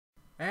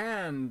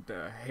And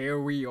here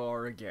we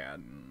are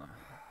again.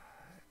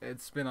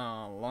 It's been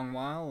a long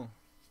while.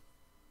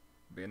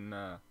 Been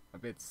a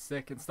bit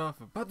sick and stuff,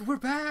 but we're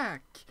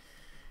back!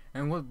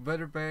 And what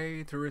better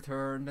way to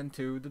return than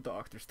to the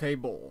doctor's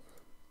table?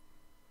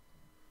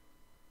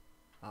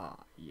 Ah,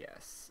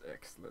 yes,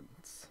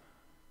 excellent.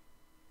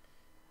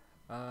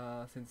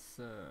 Since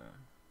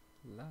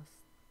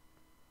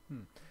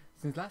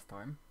last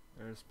time,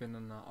 there's been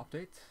an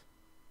update,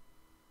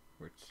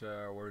 which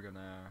we're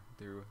gonna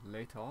do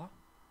later.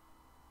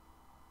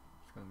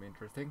 It's gonna be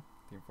interesting.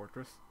 Team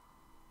Fortress.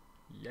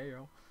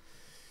 Yeah.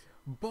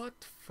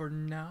 But for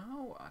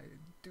now, I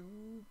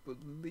do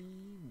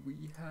believe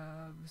we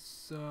have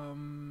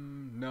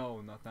some...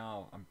 No, not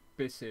now. I'm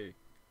busy.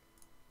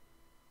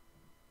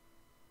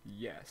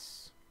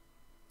 Yes.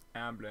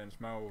 Ambulance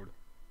mode.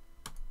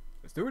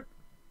 Let's do it.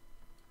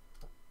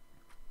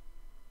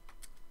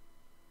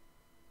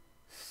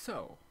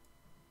 So.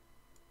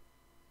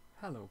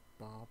 Hello,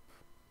 Bob.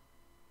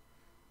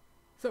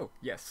 So,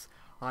 yes.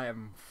 I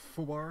am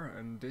Fubar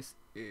and this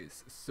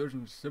is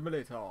Surgeon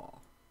Simulator.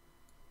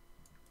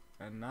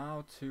 And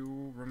now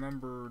to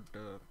remember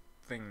the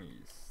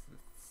thingies.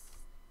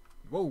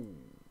 Whoa!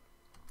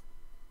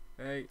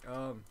 Hey,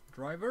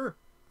 driver?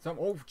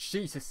 Oh,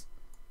 Jesus!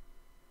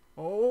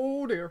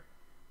 Oh dear!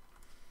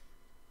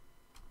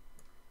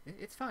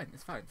 It's fine,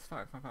 fine.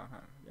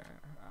 Yeah,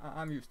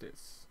 I'm used to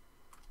this.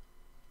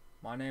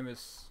 My name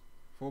is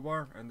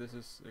Fubar and this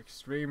is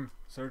Extreme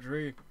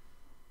Surgery.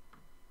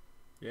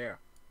 Yeah.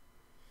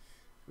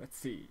 Let's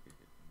see.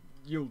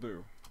 You'll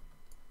do.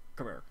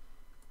 Come here.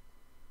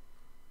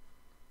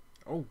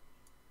 Oh.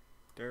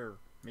 Dare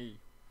me.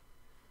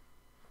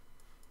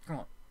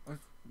 Come on.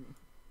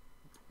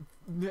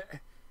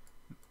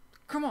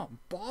 Come on,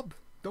 Bob.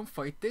 Don't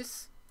fight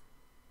this.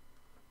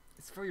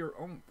 It's for your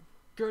own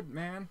good,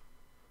 man.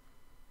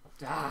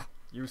 Ah,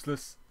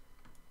 useless.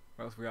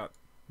 What else we got?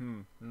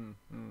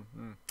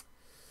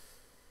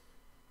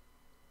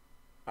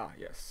 Ah,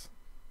 yes.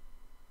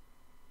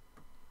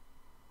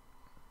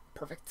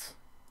 Perfect.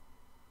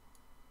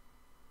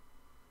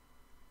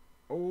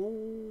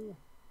 Oh.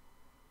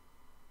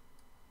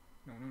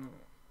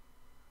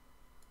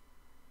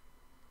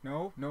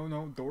 No.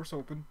 Doors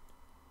open.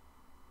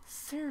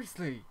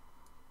 Seriously.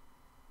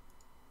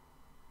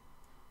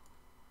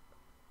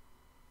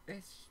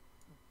 It's...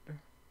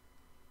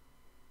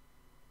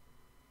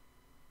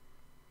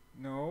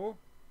 No.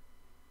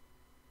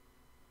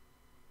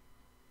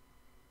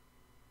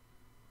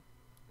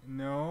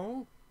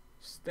 No.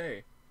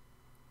 Stay.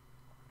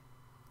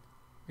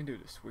 We can do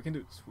this. We can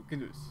do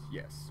this.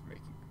 Yes,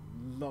 making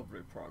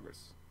lovely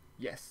progress.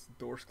 Yes,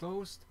 doors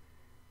closed.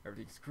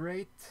 Everything's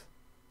great.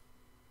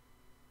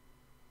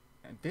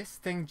 And this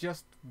thing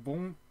just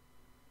won't...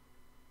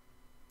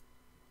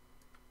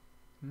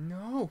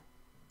 No.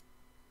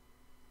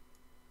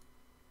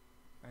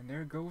 And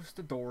there goes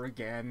the door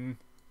again.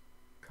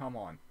 Come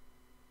on.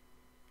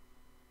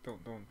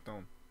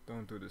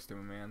 Don't do this to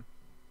me, man.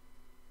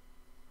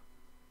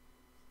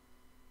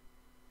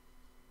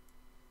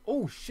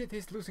 Oh shit,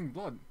 he's losing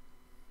blood.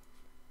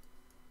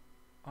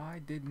 I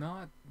did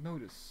not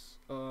notice.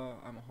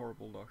 I'm a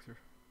horrible doctor.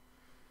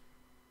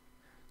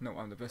 No,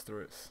 I'm the best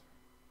there is.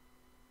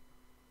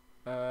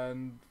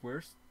 And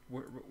where?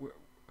 There you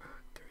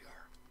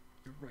are.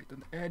 You're right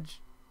on the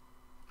edge.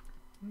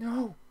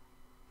 No.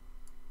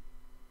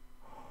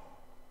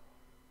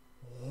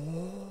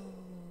 Oh.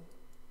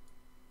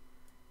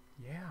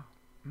 Yeah.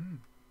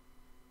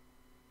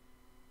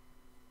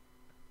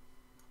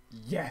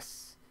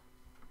 Yes.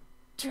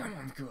 Damn,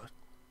 I'm good.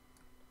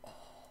 Oh.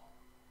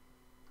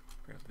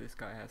 Apparently this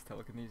guy has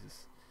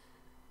telekinesis.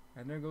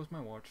 And there goes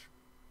my watch.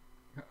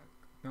 No.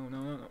 Oh,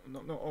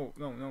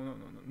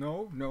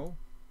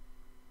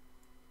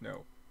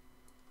 no.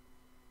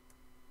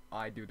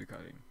 I do the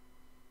cutting.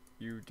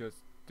 You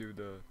just do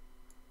the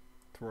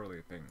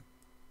twirly thing.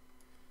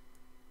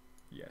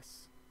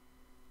 Yes.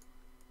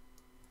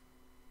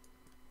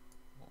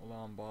 Hold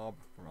on, Bob.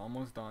 We're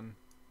almost done.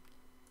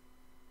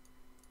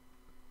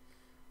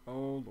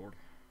 Oh, Lord.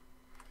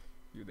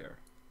 You there.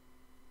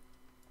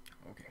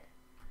 Okay,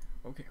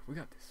 we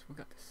got this.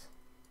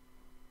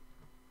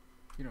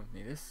 You don't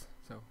need this,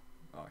 so...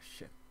 Oh,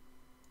 shit.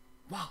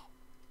 Wow!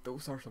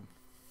 Those are some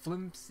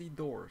flimsy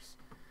doors.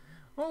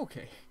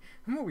 Okay,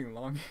 moving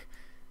along.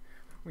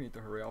 We need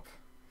to hurry up.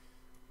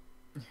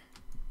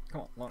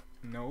 Come on,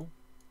 no.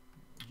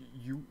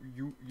 You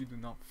do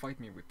not fight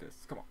me with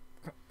this. Come on.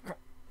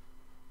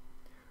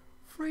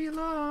 Free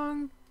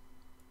lung!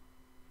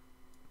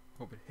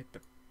 Hope it hit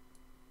the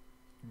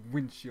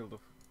windshield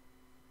of...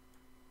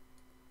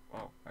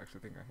 Wow, I actually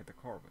think I hit the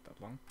car with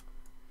that lung.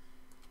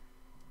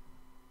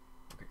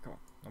 Okay, come on.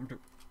 Number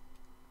 2.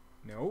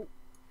 No.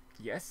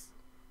 Yes.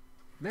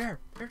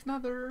 There's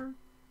another.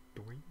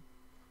 Doing.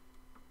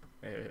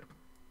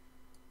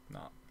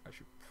 Nah, I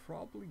should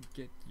probably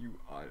get you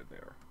out of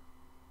there.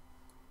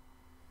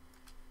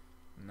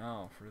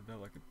 Now for the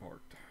delicate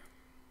part.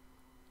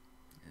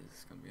 This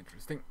is gonna be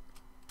interesting.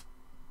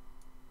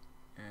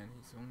 And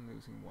he's only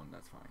losing one,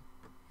 that's fine.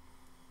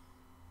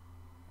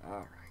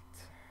 Alright.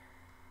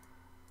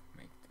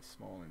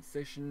 Small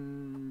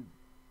incision.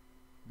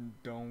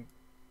 Don't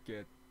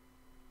get.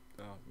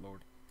 Oh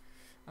lord.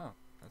 Oh,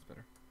 that's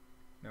better.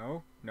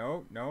 No,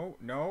 no, no,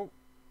 no.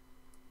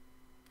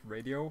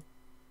 Radio.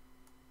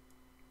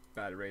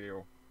 Bad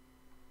radio.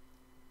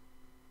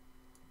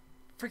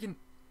 Freaking.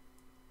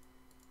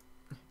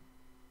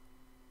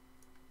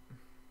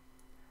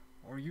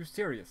 Are you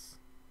serious?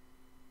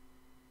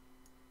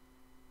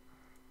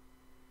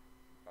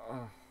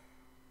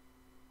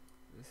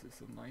 This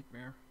is a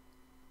nightmare.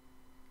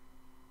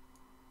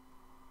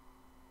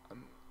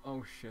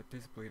 Oh shit,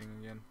 this is bleeding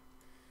again.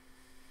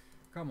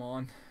 Come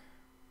on.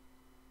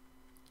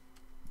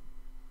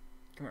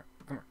 Come here,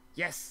 come here.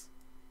 Yes!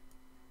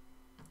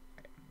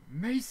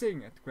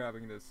 Amazing at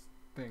grabbing this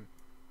thing.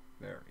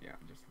 There, yeah,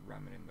 just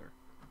ram it in there.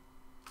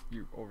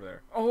 You, over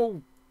there.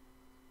 Oh!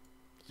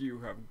 You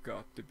have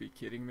got to be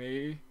kidding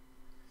me.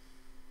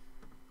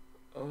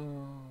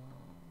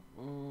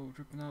 Oh,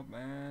 dripping out,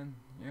 man.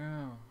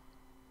 Yeah.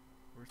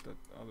 Where's that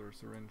other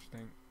syringe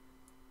thing?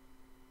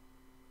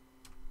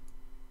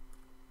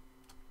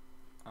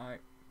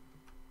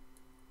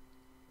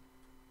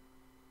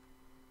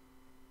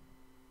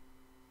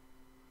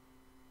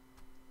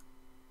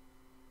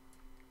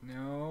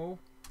 No.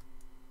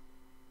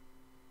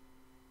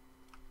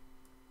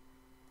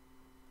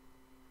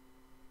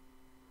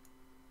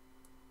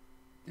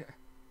 Yeah.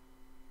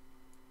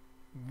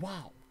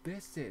 Wow,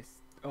 this is.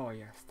 Oh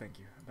yes, thank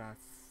you.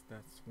 That's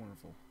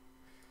wonderful.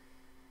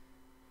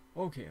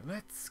 Okay,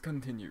 let's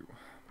continue.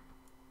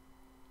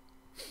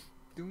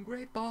 Doing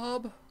great,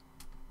 Bob.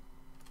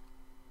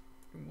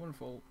 Doing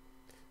wonderful.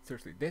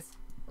 Seriously, this.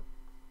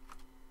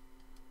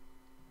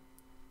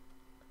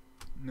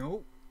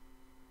 No.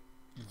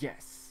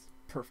 Yes,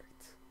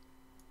 perfect.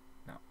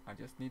 Now I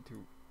just need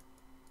to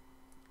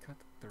cut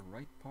the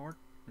right part.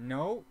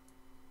 No.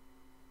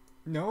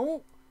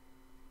 No.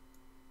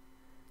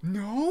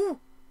 No.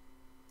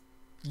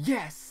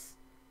 Yes.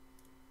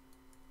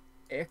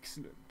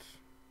 Excellent.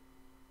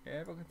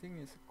 Everything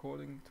is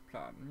according to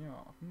plan.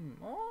 Yeah.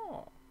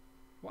 Oh.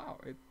 Wow.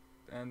 It.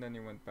 And then he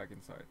went back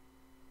inside.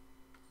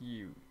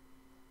 You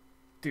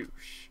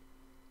douche.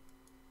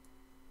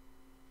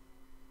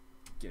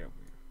 Get over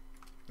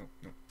here.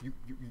 No. You.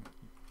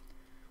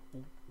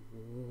 Oh.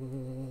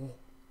 No.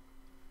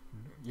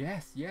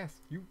 Yes.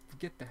 You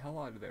get the hell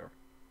out of there.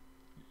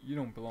 You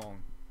don't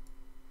belong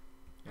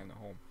in the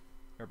home.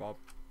 Here, Bob.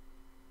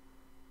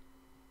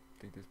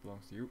 I think this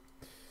belongs to you.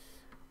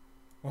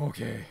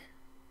 Okay.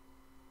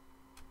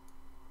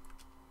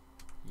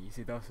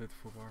 Easy does it,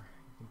 Fubar.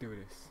 You can do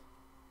this.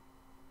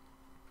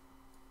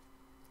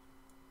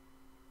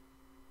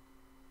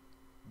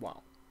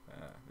 Wow.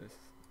 This is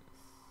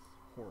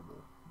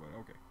horrible, but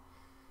okay.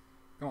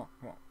 Come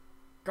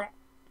on.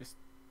 Just.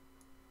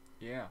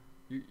 Yeah.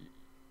 You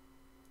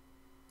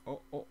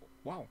oh,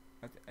 wow.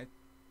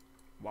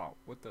 Wow,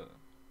 what the.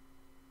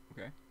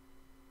 Okay.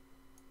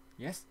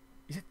 Yes?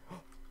 Is it?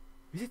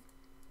 Is it?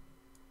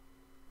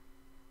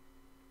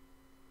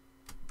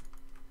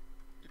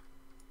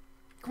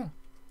 Come on.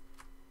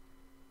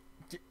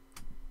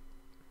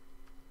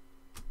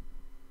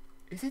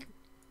 Is it?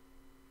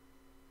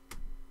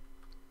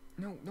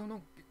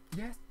 No.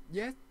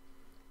 Yes.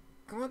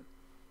 Come on.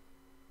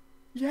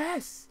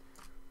 Yes!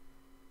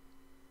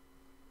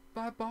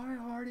 Bye-bye,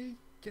 Hardy.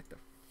 Get the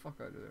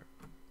fuck out of there.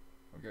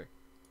 Okay.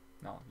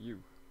 Now,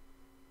 you.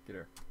 Get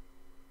here.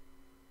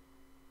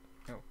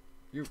 No.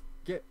 You.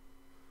 Get.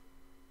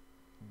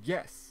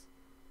 Yes!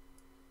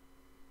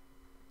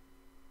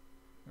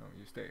 No,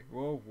 you stay.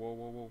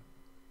 Whoa.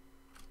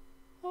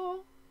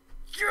 Oh.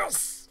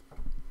 Yes!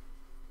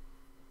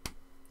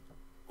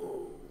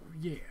 Oh,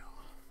 yeah.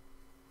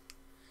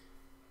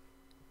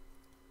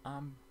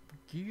 I'm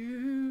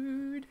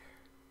good.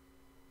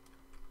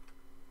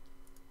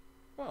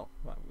 Well,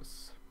 that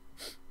was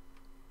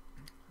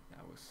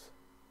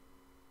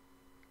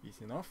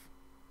easy enough.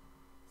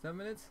 7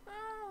 minutes?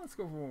 Let's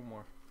go for one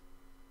more.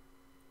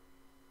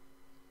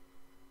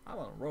 I'm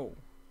on a roll.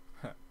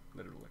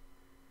 Literally.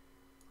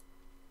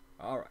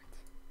 Alright.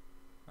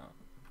 I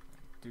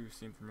do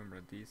seem to remember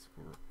that these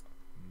were a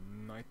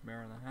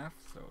nightmare and a half,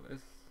 so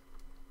this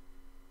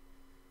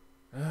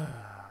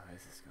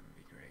is gonna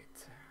be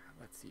great.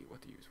 Let's see,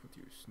 what to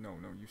use. No,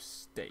 you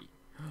stay.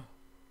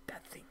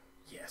 That thing,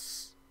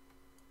 yes.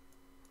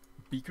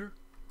 Beaker?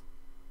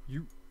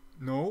 You,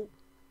 no.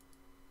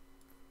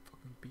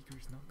 Fucking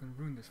Beaker's not gonna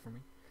ruin this for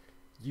me.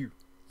 You,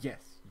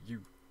 yes,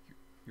 you're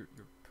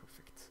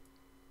perfect.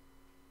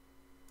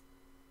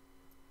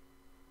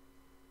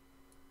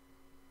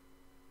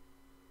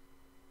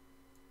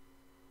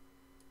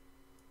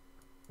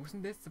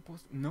 Wasn't this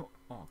supposed to, no,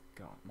 oh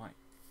god, my.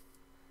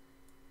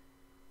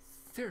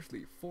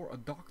 Seriously, for a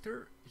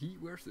doctor, he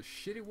wears a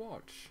shitty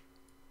watch.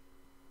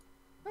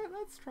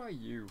 Let's try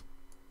you.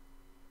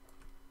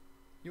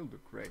 You'll do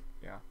great,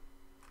 yeah.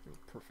 You're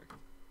perfect.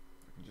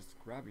 I can just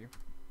grab you.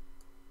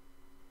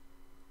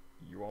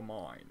 You are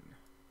mine.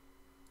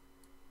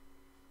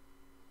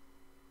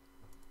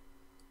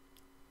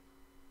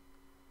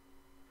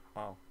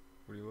 Wow,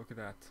 will you look at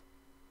that?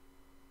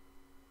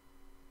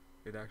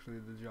 it actually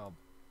did the job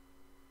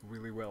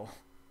really well.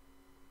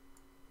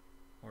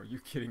 Are you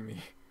kidding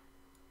me?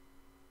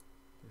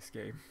 This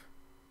game.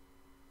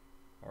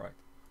 Alright.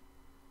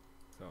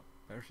 So,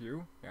 there's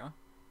you, yeah?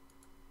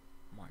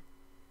 My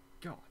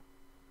god.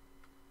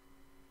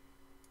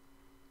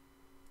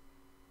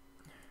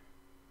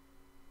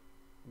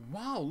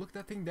 Wow, look at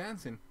that thing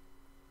dancing.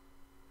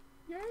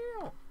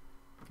 Yeah.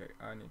 Okay,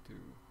 I need to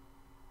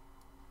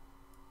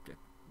get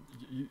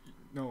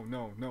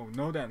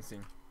no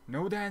dancing.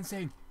 No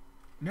dancing.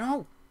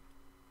 No.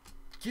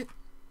 Get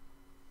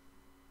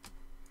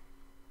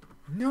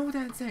no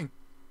dancing.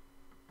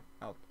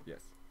 Out.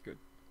 Yes. Good.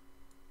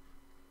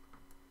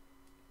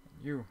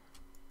 And you.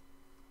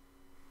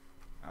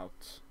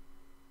 Out.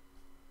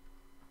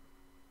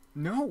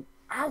 No.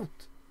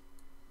 Out.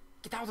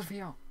 Get out of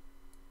here.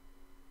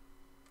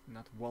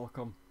 Not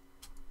welcome.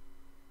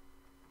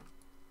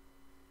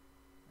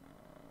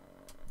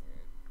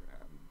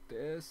 Grab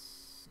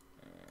this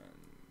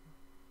and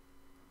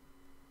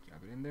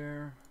grab it in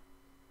there.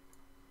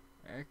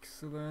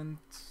 Excellent.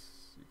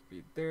 You can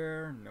be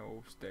there.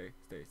 No, stay.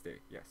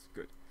 Yes,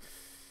 good.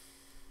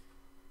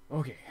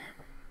 Okay.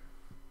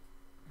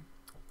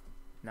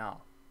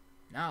 Now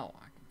I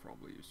can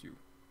probably use you.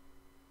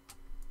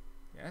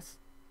 Yes.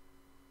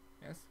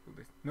 Yes. Will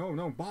this?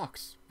 No,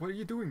 box. What are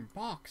you doing,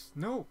 box?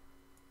 No.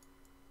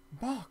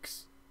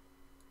 Box.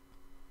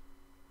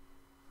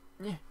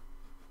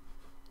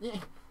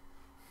 Yeah.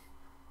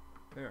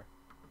 There.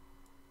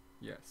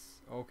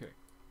 Yes. Okay.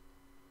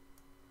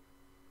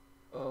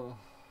 Oh,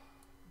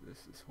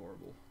 this is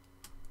horrible.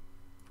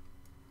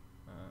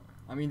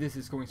 I mean, this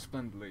is going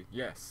splendidly.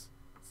 Yes,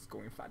 it's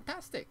going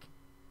fantastic.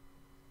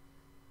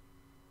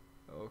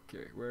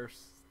 Okay,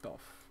 where's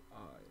stuff?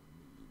 I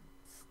need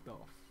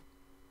stuff.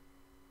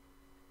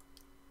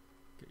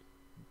 Okay,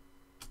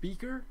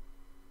 beaker.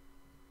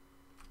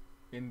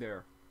 In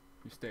there,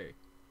 you stay.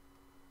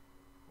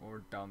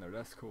 Or down there.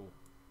 That's cool.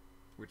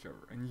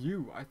 Whichever. And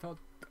you, I thought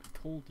I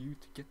told you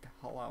to get the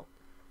hell out.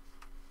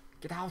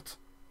 Get out.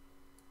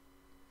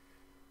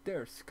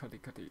 There's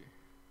Cuddy.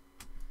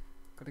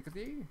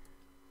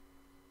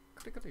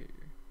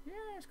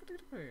 Yes, Cuddy.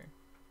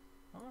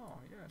 Oh,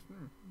 yes.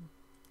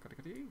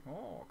 Cuddy.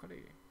 Oh,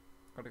 Cuddy.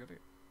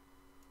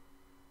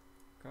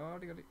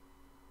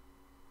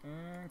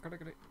 And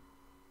Cuddy.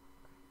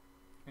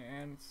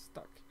 And it's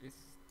stuck.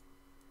 It's...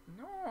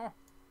 No.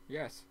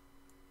 Yes.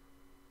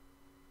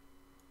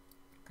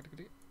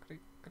 Cuddy.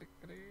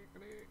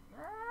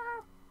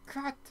 Ah,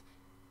 cut.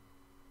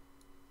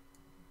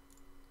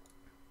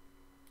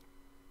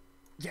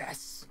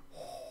 Yes!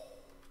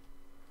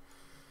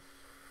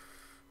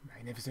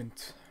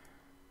 Magnificent.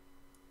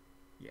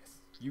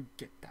 Yes, you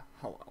get the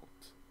hell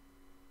out.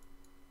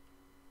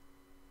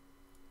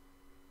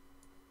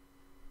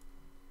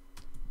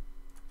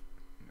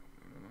 No.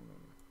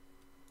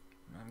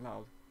 Not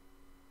allowed.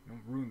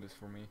 Don't ruin this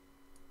for me.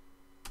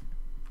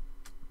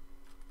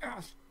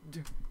 Ah,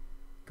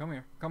 come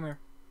here.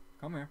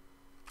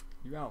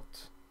 You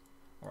out.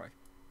 Alright.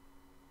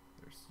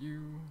 There's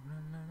you.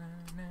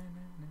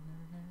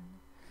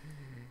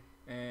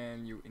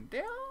 And you in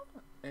there.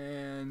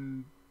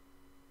 And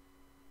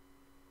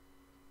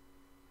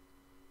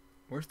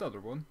where's the other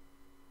one?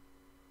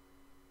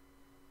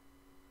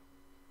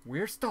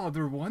 Where's the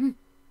other one?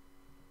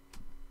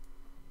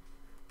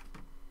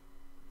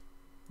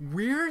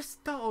 Where's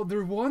the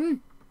other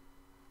one?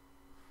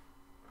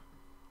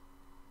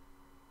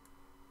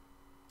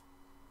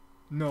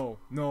 No.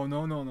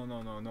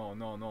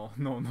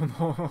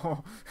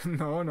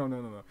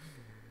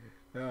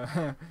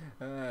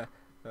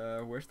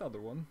 Where's the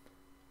other one?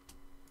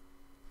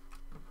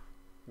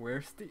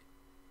 Where's the...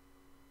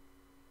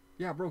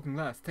 Yeah, broken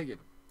glass, take it.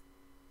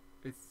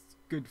 It's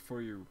good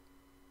for you.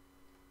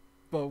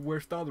 But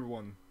where's the other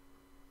one?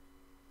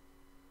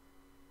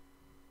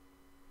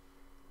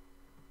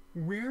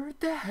 Where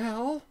the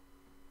hell?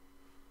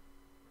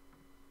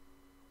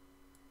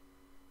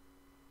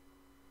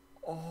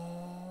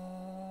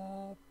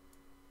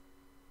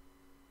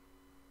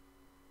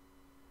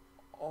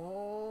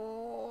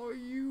 Oh,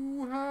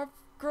 you have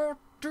got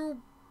to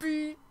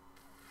be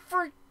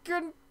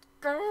freaking...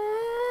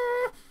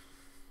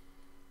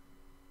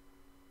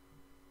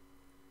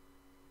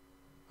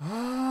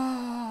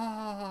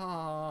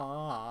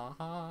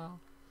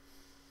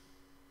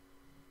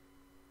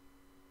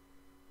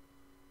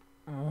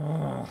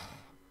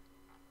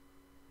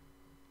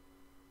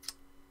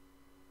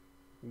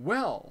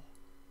 Well,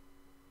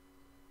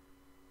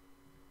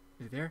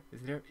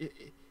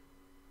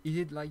 is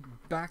it like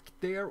back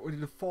there, or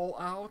did it fall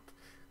out?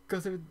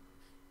 Because if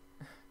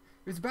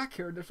it's back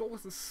here, there's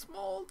always a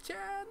small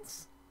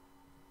chance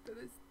that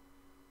this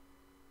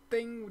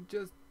thing would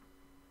just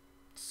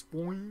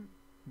swing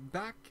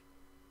back.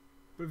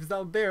 But if it's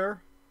out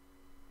there,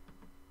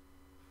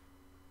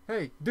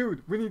 hey,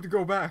 dude, we need to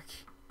go back.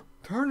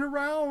 Turn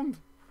around.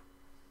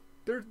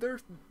 There's turn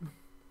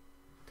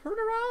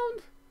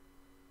around.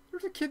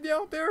 There's a kid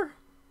out there.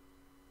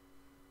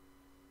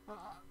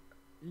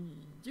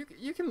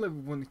 You can live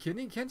with one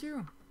kidney, can't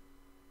you?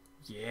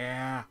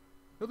 Yeah.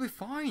 It'll be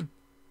fine.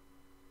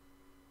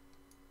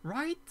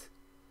 Right?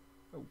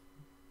 Oh,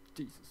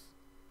 Jesus.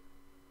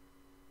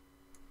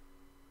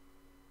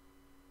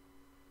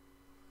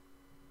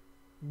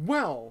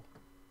 Well,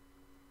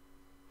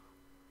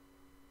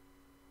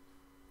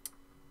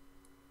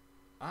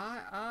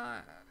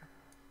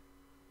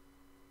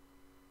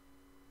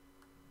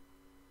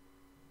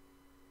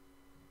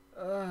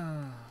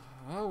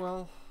 oh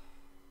well.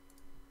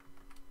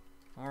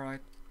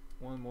 Alright,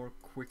 one more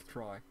quick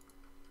try.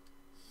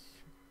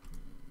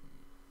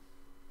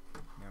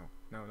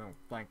 No,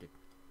 blanket.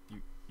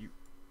 You.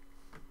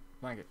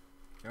 Blanket.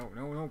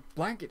 No,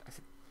 blanket! I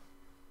said,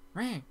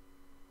 ring!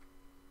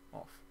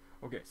 Off.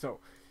 Okay, so,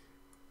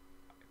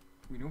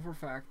 we know for a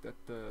fact that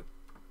the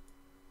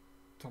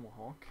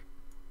tomahawk,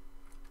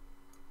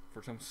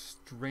 for some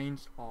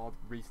strange, odd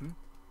reason,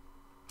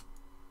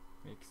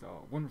 makes a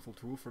wonderful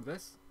tool for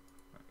this.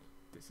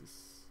 This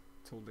is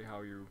totally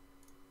how you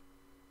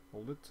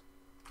hold it.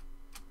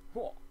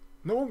 Oh,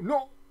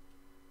 no!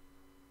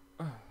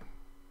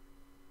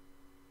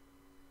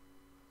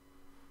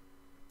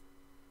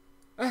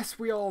 As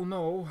we all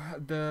know,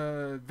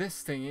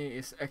 this thingy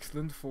is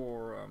excellent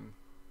for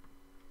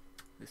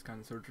this kind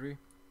of surgery.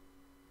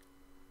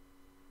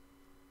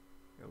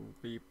 It'll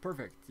be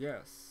perfect,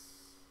 yes.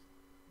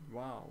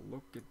 Wow,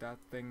 look at that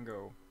thing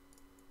go.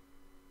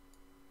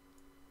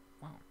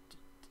 Wow,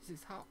 this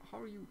is how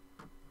are you?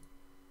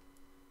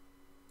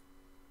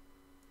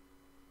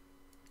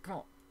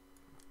 Come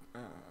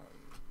on.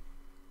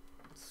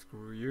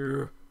 Screw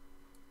you.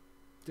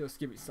 Just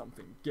give me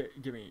something.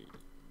 Give me.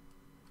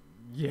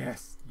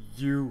 Yes,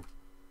 you.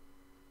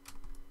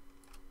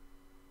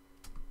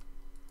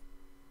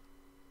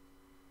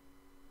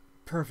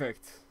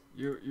 Perfect.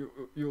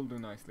 You'll do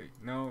nicely.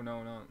 No,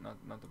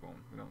 not the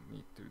bone. We don't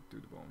need to do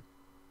the bone.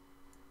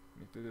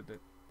 We need to do the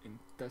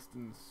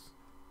intestines.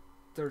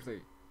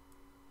 Seriously.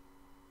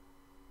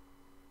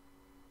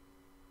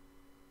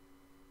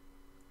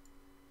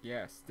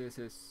 Yes, this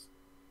is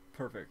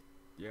perfect.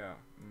 Yeah.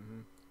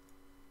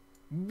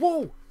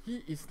 Whoa!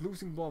 He is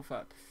losing blood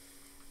fat.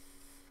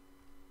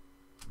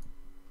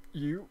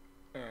 You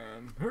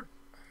and hurt.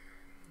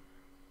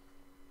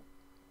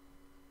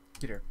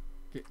 Get her.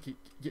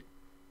 Get.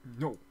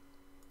 No.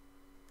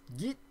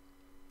 Get.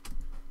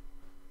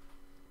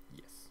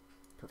 Yes.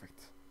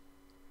 Perfect.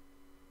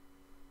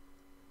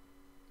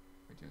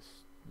 We just,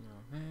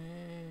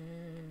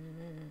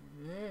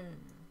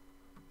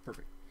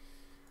 perfect.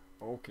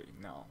 Okay,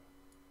 now.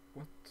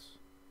 What?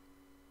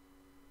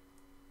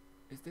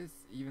 Is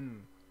this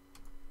even...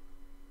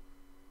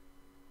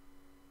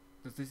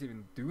 Does this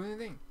even do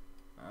anything?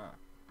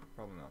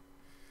 Probably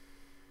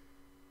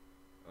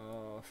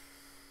not.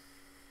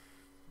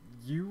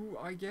 You,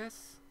 I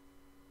guess?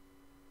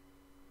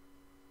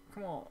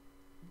 Come on.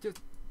 Just...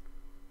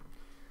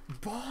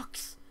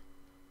 box!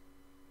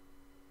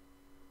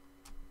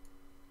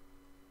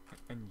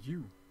 And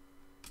you.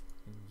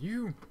 And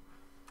you.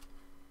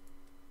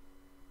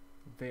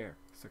 There.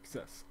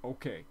 Success.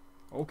 Okay.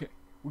 Okay.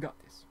 We got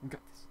this. We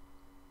got this.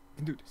 We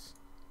can do this.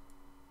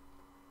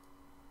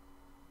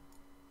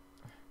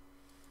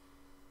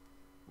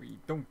 We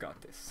don't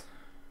got this.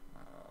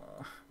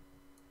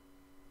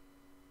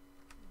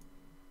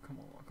 Come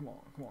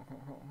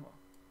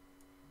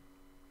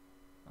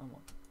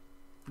on.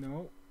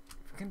 No.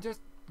 If we can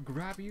just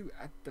grab you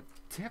at the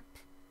tip.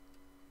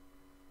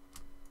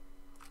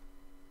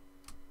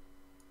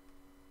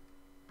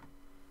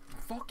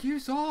 Fuck you,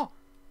 Saw!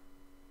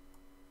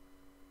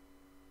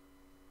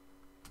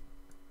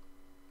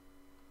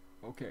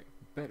 Okay,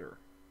 better.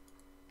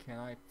 Can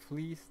I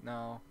please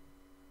now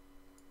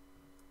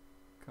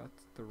cut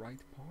the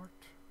right part?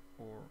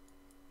 Or...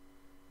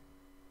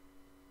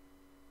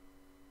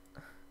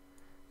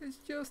 it's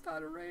just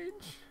out of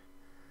range.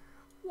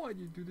 Why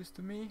do you do this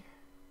to me?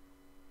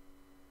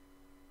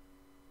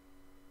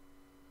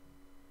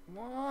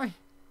 Why?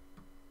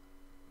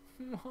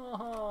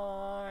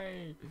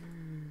 Why?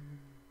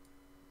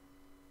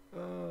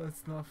 Oh,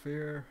 it's not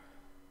fair.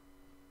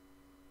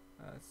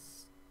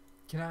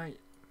 Can I?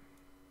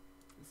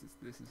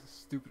 This is a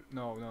stupid.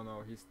 No.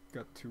 He's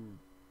got a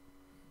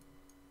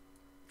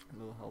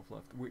little health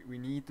left. We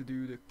need to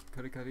do the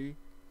kari.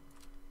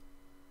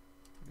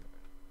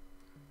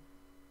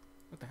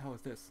 What the hell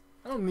is this?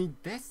 I don't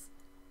need this.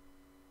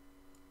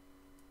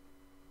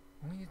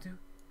 All you do is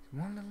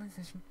one little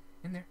incision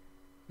in there.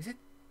 Is it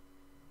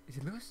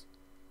loose?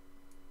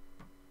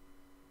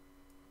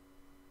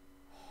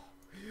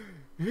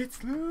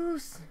 It's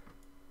loose.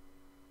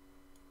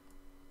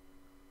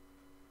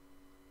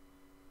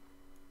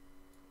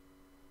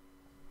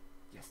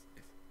 Yes.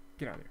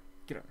 Get out of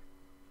there.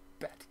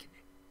 Bad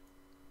kidney.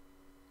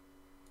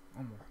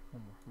 One more.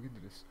 We can do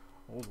this.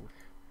 Oh Lord.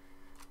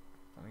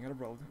 Running out of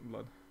blood. We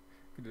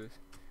can do this.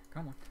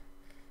 Come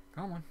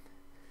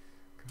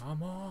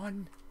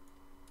on.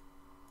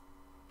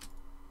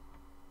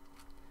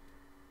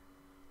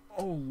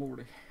 Oh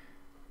Lordy.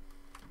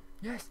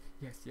 Yes.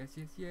 Wait.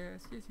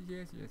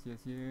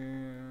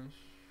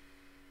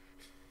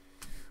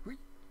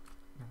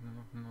 No.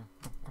 Come on.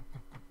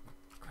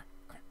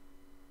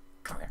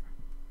 Come here.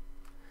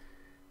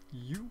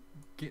 You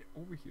get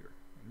over here.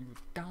 And you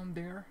down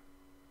there.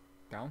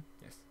 Down?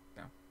 Yes,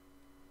 down.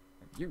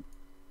 And you.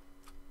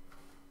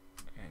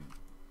 And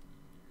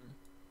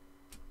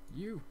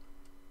you.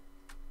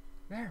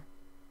 There.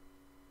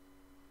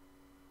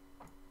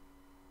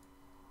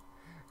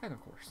 And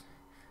of course.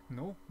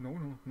 No.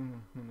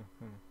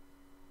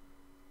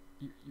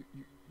 You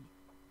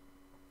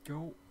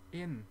go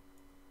in.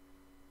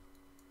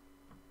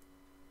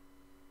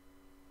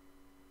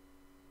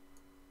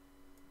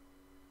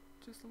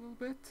 Just a little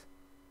bit.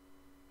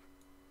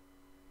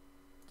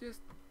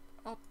 Just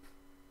up.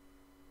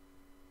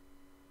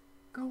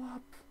 Go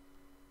up.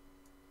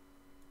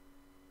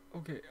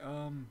 Okay,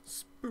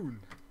 spoon.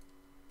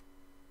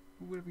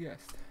 Who would have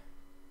guessed?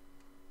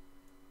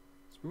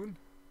 Spoon?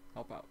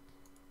 Help out.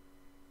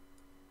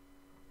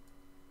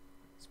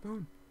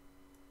 Spoon.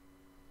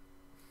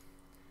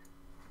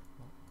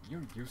 Well,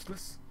 you're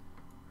useless.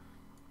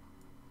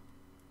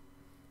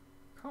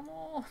 Come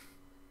on.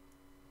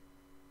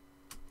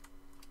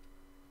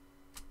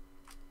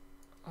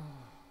 Oh.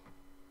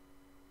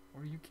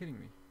 Are you kidding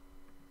me?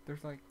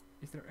 There's like,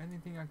 is there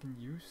anything I can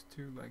use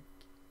to like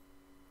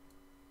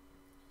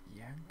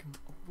yank him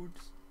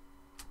upwards?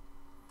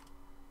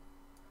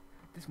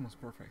 This one's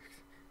perfect.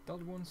 The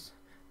other one's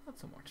not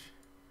so much.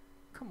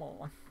 Come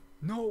on.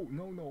 No,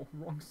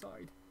 wrong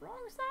side.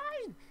 Wrong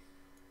side.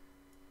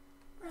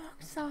 Wrong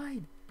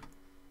side.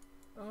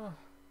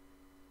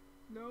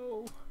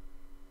 No.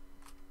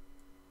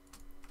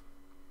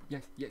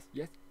 Yes.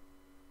 You're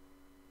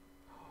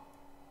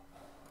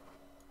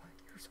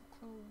so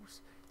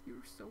close.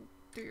 You're so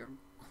damn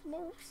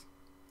close.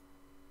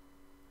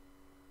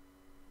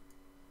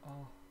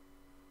 Oh.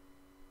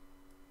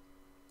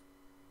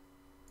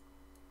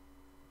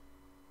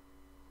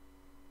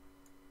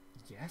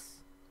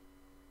 Yes.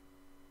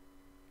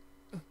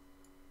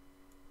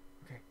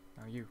 Okay,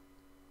 now you.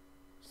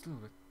 Just a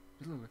little bit.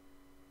 Just a little bit.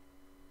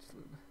 Just a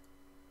little bit.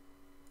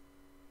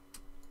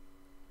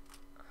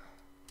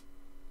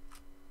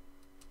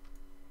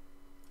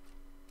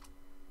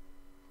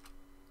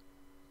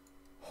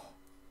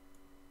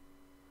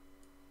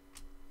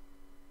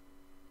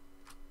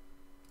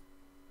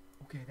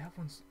 Okay, that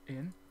one's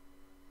in.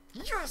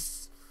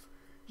 Yes!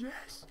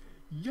 Yes!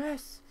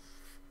 Yes!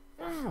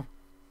 Oh.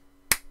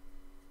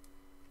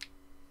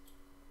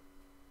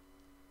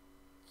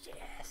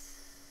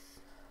 Yes!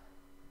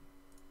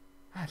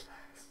 At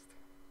last.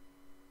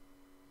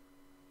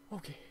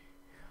 Okay,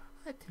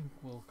 I think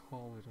we'll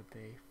call it a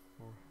day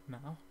for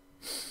now.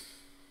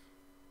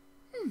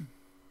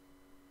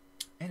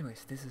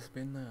 Anyways, this has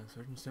been the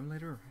Surgeon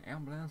Simulator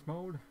Ambulance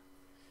Mode.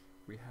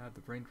 We have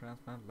the brain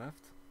transplant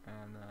left,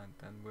 and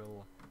then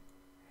we'll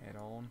head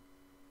on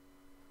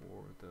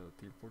for the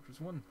Team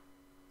Fortress 1.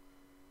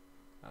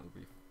 That'll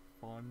be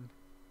fun.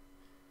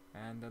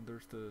 And then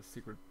there's the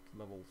secret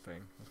level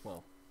thing as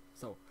well.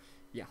 So,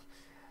 yeah.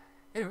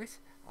 Anyways,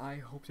 I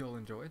hope you all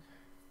enjoyed.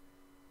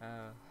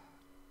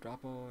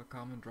 Drop a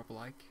comment, drop a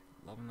like.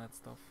 Loving that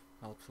stuff.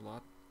 Helps a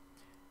lot.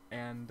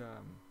 And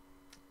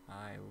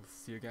I'll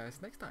see you guys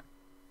next time.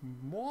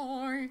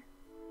 Bye!